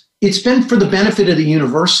is, it's been for the benefit of the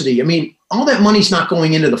university. I mean, all that money's not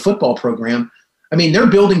going into the football program. I mean, they're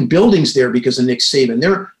building buildings there because of Nick Saban.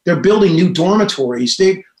 They're building new dormitories.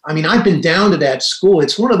 I've been down to that school.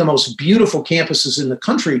 It's one of the most beautiful campuses in the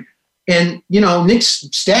country. And, Nick's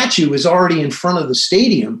statue is already in front of the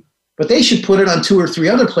stadium, but they should put it on 2 or 3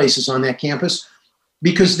 other places on that campus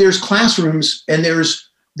because there's classrooms and there's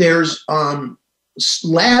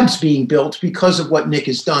labs being built because of what Nick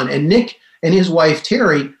has done. And Nick and his wife,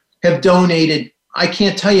 Terry, have donated, I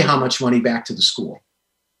can't tell you how much money back to the school.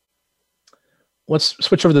 Let's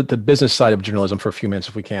switch over to the business side of journalism for a few minutes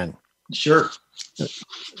if we can. Sure.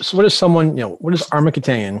 So what does Armen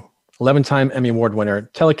Keteyian, 11-time Emmy Award winner,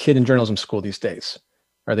 tell a kid in journalism school these days?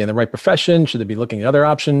 Are they in the right profession? Should they be looking at other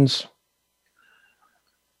options?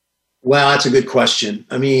 Well, that's a good question.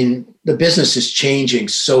 I mean, the business is changing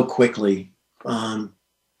so quickly. From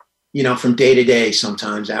day to day,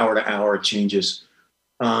 sometimes hour to hour, it changes.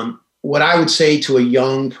 What I would say to a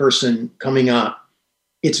young person coming up,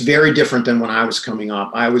 it's very different than when I was coming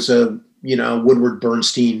up. I was a, Woodward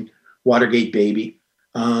Bernstein, Watergate baby.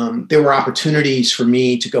 There were opportunities for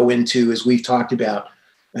me to go into, as we've talked about,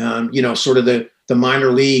 sort of the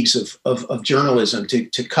minor leagues of journalism,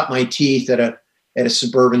 to cut my teeth at a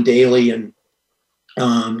suburban daily and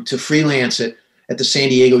to freelance at the San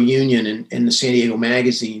Diego Union and the San Diego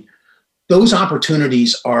Magazine. Those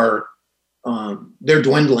opportunities are, they're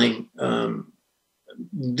dwindling.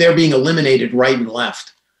 They're being eliminated right and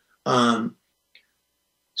left.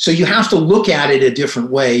 So you have to look at it a different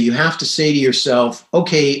way. You have to say to yourself,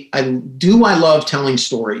 okay, do I love telling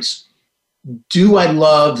stories? Do I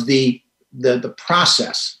love the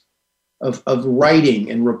process of writing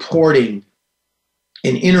and reporting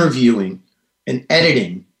and interviewing and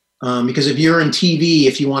editing? Because if you're in TV,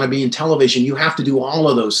 if you want to be in television, you have to do all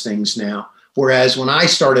of those things now. Whereas when I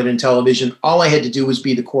started in television, all I had to do was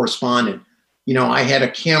be the correspondent. I had a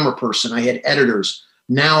camera person, I had editors.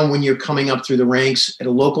 Now, when you're coming up through the ranks at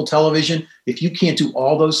a local television, if you can't do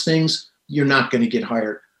all those things, you're not going to get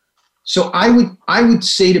hired. So I would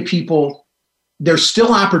say to people, there's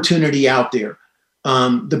still opportunity out there.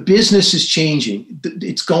 The business is changing.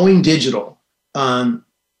 It's going digital.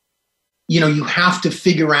 You have to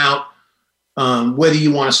figure out whether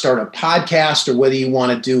you want to start a podcast or whether you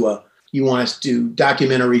want to do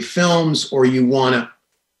documentary films or you want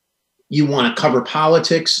to cover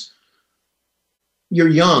politics. You're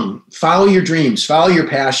young. Follow your dreams. Follow your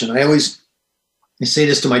passion. I say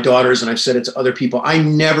this to my daughters, and I've said it to other people. I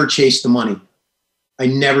never chased the money. I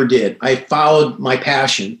never did. I followed my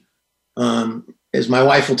passion. As my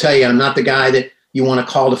wife will tell you, I'm not the guy that you want to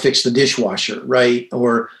call to fix the dishwasher, right?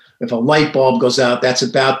 Or if a light bulb goes out, that's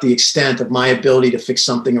about the extent of my ability to fix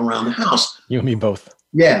something around the house. You and me both.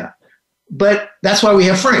 Yeah. But that's why we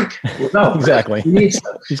have Frank. No, exactly. He's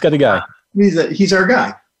got the guy. He's our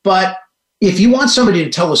guy. But if you want somebody to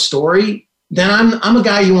tell a story, then I'm a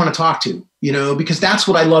guy you want to talk to, because that's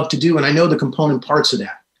what I love to do. And I know the component parts of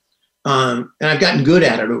that. And I've gotten good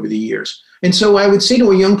at it over the years. And so I would say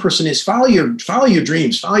to a young person is follow your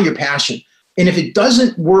dreams, follow your passion. And if it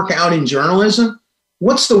doesn't work out in journalism,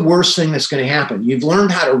 what's the worst thing that's going to happen? You've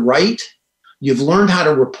learned how to write. You've learned how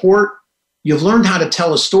to report. You've learned how to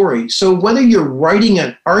tell a story. So whether you're writing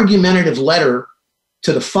an argumentative letter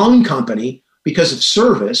to the phone company because of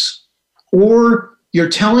service, or you're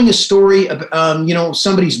telling a story of,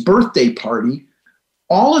 somebody's birthday party,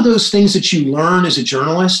 all of those things that you learn as a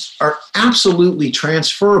journalist are absolutely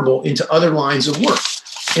transferable into other lines of work.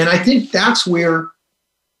 And I think that's where,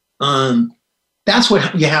 that's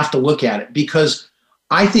what you have to look at it. Because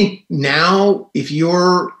I think now if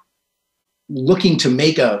you're looking to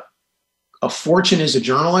make a fortune as a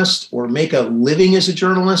journalist or make a living as a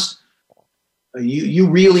journalist, you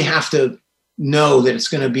really have to know that it's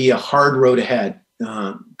going to be a hard road ahead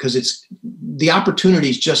because the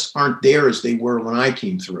opportunities just aren't there as they were when I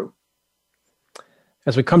came through.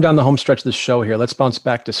 As we come down the home stretch of the show here, let's bounce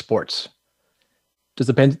back to sports. Does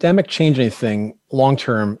the pandemic change anything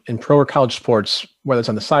long-term in pro or college sports, whether it's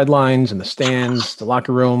on the sidelines, in the stands, the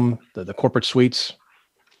locker room, the corporate suites?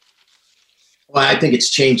 Well, I think it's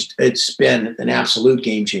changed. It's been an absolute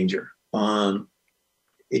game changer.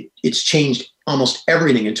 It's changed almost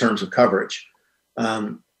everything in terms of coverage.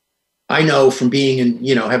 I know from being in,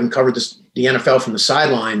 having covered the NFL from the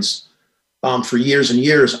sidelines for years and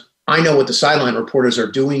years, I know what the sideline reporters are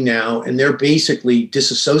doing now, and they're basically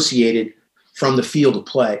disassociated from the field of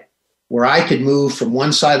play, where I could move from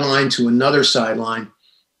one sideline to another sideline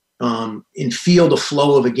and feel the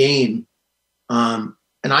flow of a game. And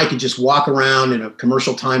I could just walk around in a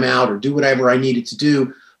commercial timeout or do whatever I needed to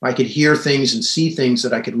do. I could hear things and see things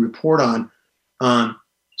that I could report on.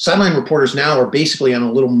 Sideline reporters now are basically on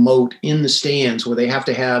a little moat in the stands where they have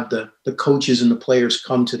to have the coaches and the players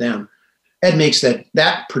come to them. That makes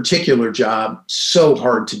that particular job so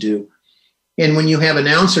hard to do. And when you have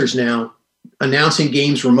announcers now announcing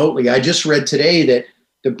games remotely, I just read today that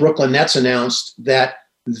the Brooklyn Nets announced that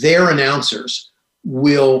their announcers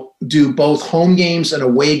will do both home games and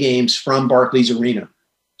away games from Barclays Arena.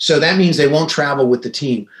 So that means they won't travel with the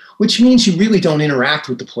team, which means you really don't interact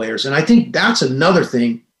with the players. And I think that's another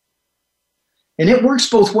thing. And it works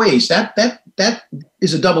both ways. That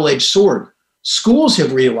is a double-edged sword. Schools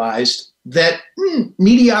have realized that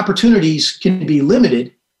media opportunities can be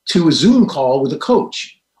limited to a Zoom call with a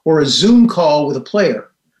coach or a Zoom call with a player.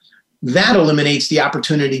 That eliminates the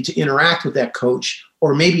opportunity to interact with that coach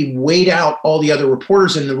or maybe wait out all the other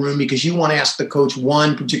reporters in the room because you want to ask the coach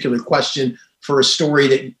one particular question for a story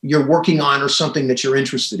that you're working on or something that you're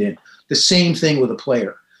interested in. The same thing with a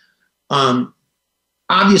player.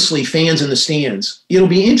 Obviously, fans in the stands. It'll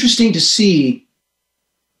be interesting to see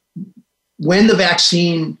when the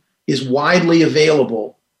vaccine is widely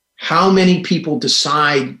available, how many people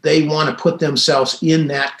decide they want to put themselves in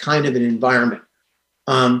that kind of an environment.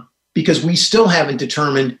 Because we still haven't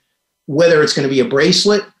determined whether it's going to be a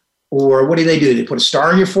bracelet or what do? They put a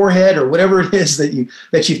star on your forehead or whatever it is that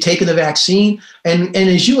you've taken the vaccine. And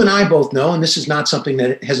as you and I both know, and this is not something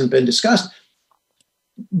that hasn't been discussed,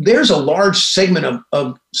 there's a large segment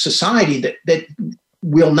of society that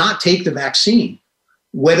will not take the vaccine,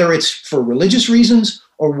 whether it's for religious reasons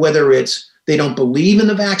or whether it's they don't believe in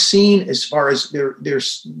the vaccine as far as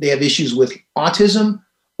they have issues with autism,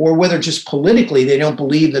 or whether just politically they don't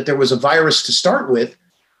believe that there was a virus to start with.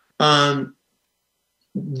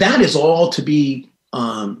 That is all to be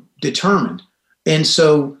determined. And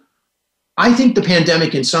so I think the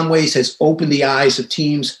pandemic in some ways has opened the eyes of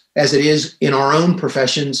teams, as it is in our own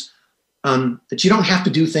professions, that you don't have to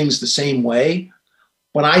do things the same way.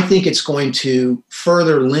 But I think it's going to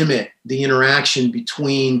further limit the interaction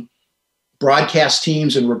between broadcast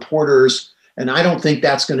teams and reporters. And I don't think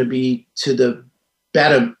that's going to be to the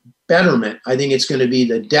betterment. I think it's going to be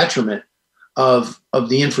the detriment of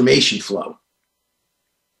the information flow.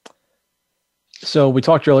 So we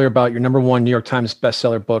talked earlier about your #1 New York Times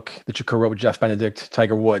bestseller book that you co-wrote with Jeff Benedict,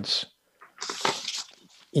 Tiger Woods.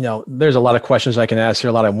 There's a lot of questions I can ask here,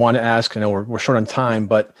 a lot I want to ask. I know we're short on time,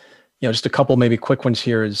 but just a couple maybe quick ones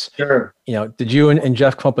here is, sure. Did you and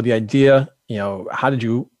Jeff come up with the idea? How did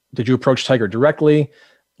you approach Tiger directly?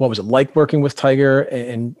 What was it like working with Tiger?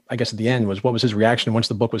 And I guess at the end what was his reaction once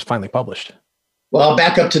the book was finally published? Well, I'll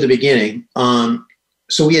back up to the beginning.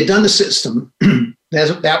 So we had done the system.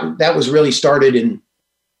 That was really started in,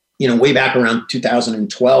 way back around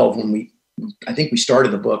 2012 when I think we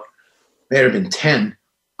started the book. There had been 10.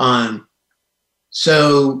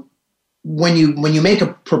 So when you make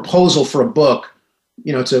a proposal for a book,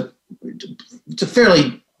 it's a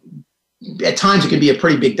fairly, at times it can be a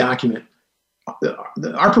pretty big document.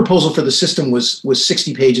 Our proposal for the system was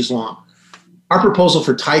 60 pages long. Our proposal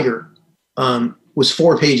for Tiger was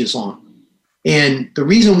 4 pages long. And the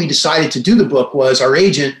reason we decided to do the book was our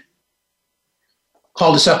agent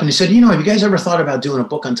called us up and he said, have you guys ever thought about doing a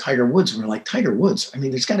book on Tiger Woods? And we're like, Tiger Woods? I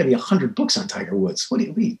mean, there's got to be 100 books on Tiger Woods. What are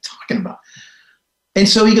you talking about? And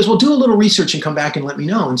so he goes, well, do a little research and come back and let me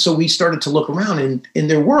know. And so we started to look around and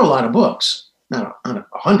there were a lot of books, not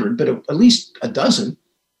 100, but at least a dozen.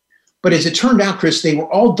 But as it turned out, Chris, they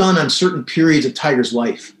were all done on certain periods of Tiger's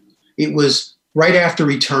life. It was right after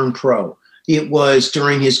he turned pro. It was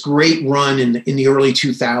during his great run in the early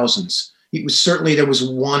 2000s. It was certainly, there was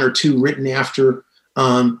 1 or 2 written after,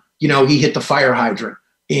 he hit the fire hydrant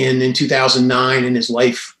in 2009 and his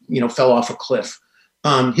life, fell off a cliff.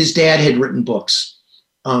 His dad had written books.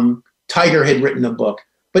 Tiger had written a book,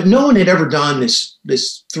 but no one had ever done this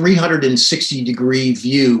 360-degree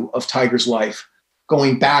view of Tiger's life,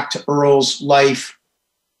 going back to Earl's life,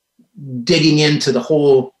 digging into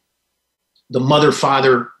the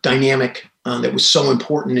mother-father dynamic that was so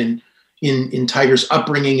important in Tiger's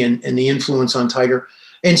upbringing and the influence on Tiger.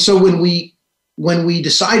 And so when we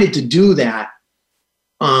decided to do that,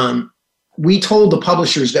 we told the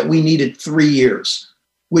publishers that we needed 3 years,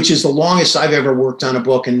 which is the longest I've ever worked on a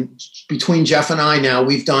book. And between Jeff and I now,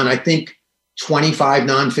 we've done, I think, 25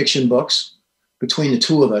 nonfiction books between the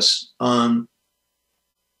two of us.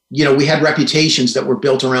 We had reputations that were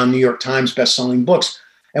built around New York Times bestselling books.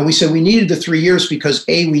 And we said we needed the 3 years because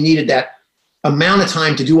we needed that amount of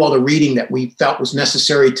time to do all the reading that we felt was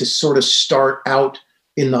necessary to sort of start out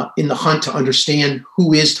in the hunt to understand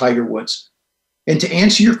who is Tiger Woods. And to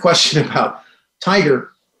answer your question about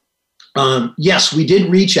Tiger, yes, we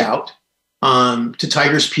did reach out to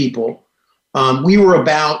Tiger's people. We were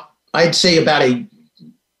I'd say about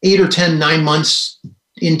 8 or 10, 9 months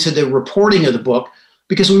into the reporting of the book,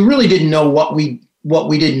 because we really didn't know what we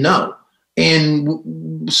didn't know.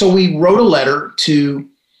 And so we wrote a letter to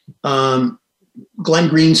Glenn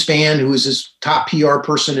Greenspan, who was his top PR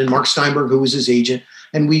person, and Mark Steinberg, who was his agent.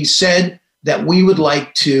 And we said that we would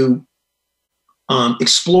like to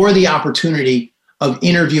explore the opportunity of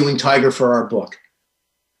interviewing Tiger for our book.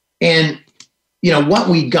 And, what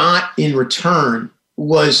we got in return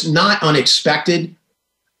was not unexpected,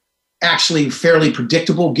 actually fairly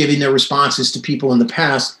predictable, given their responses to people in the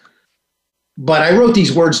past. But I wrote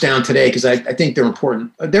these words down today because I think they're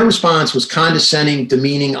important. Their response was condescending,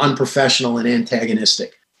 demeaning, unprofessional, and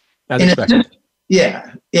antagonistic. As expected.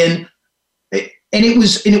 Yeah. And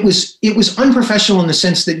it was unprofessional in the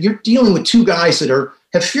sense that you're dealing with two guys that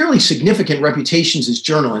have fairly significant reputations as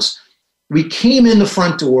journalists. We came in the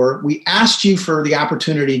front door. We asked you for the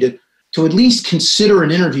opportunity to at least consider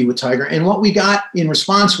an interview with Tiger. And what we got in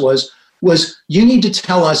response was you need to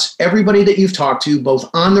tell us everybody that you've talked to, both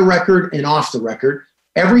on the record and off the record,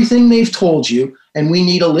 everything they've told you. And we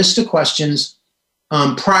need a list of questions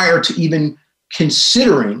prior to even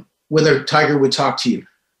considering whether Tiger would talk to you.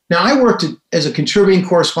 Now, I worked as a contributing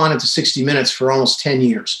correspondent to 60 Minutes for almost 10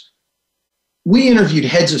 years. We interviewed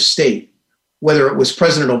heads of state, whether it was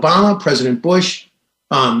President Obama, President Bush,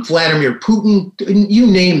 Vladimir Putin, you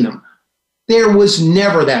name them. There was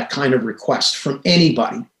never that kind of request from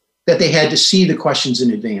anybody that they had to see the questions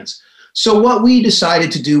in advance. So what we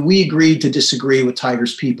decided to do, we agreed to disagree with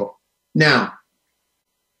Tiger's people. Now,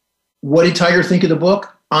 what did Tiger think of the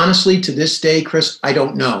book? Honestly, to this day, Chris, I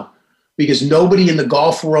don't know. Because nobody in the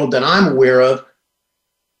golf world that I'm aware of,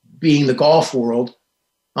 being the golf world,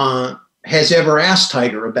 has ever asked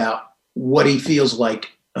Tiger about what he feels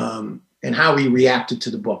like and how he reacted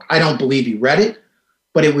to the book. I don't believe he read it,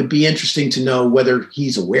 but it would be interesting to know whether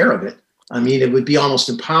he's aware of it. I mean, it would be almost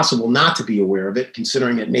impossible not to be aware of it,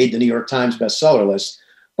 considering it made the New York Times bestseller list.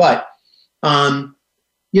 But,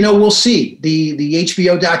 we'll see. The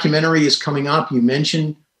HBO documentary is coming up. You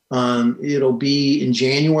mentioned it'll be in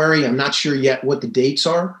January. I'm not sure yet what the dates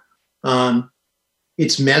are.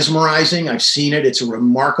 It's mesmerizing. I've seen it. It's a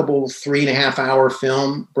remarkable 3.5-hour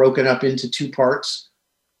film broken up into 2 parts.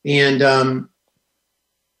 And,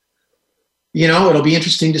 it'll be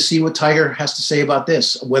interesting to see what Tiger has to say about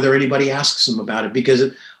this, whether anybody asks him about it,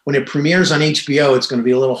 because when it premieres on HBO, it's going to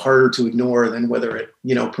be a little harder to ignore than whether it,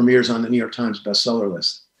 premieres on the New York Times bestseller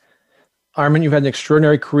list. Armin, you've had an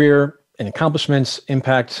extraordinary career and accomplishments,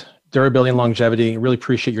 impact, durability, and longevity. Really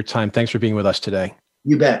appreciate your time. Thanks for being with us today.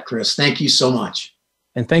 You bet, Chris. Thank you so much.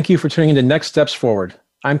 And thank you for tuning in to Next Steps Forward.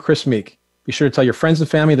 I'm Chris Meek. Be sure to tell your friends and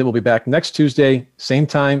family that we'll be back next Tuesday, same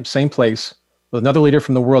time, same place, with another leader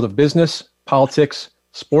from the world of business, politics,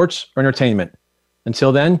 sports, or entertainment.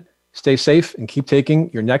 Until then, stay safe and keep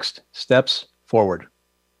taking your next steps forward.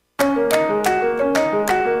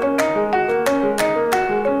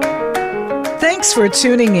 Thanks for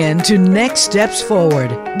tuning in to Next Steps Forward.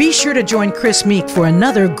 Be sure to join Chris Meek for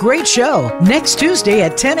another great show next Tuesday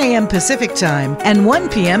at 10 a.m. Pacific Time and 1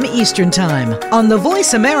 p.m. Eastern Time on the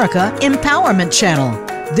Voice America Empowerment Channel.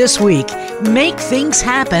 This week, make things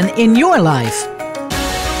happen in your life.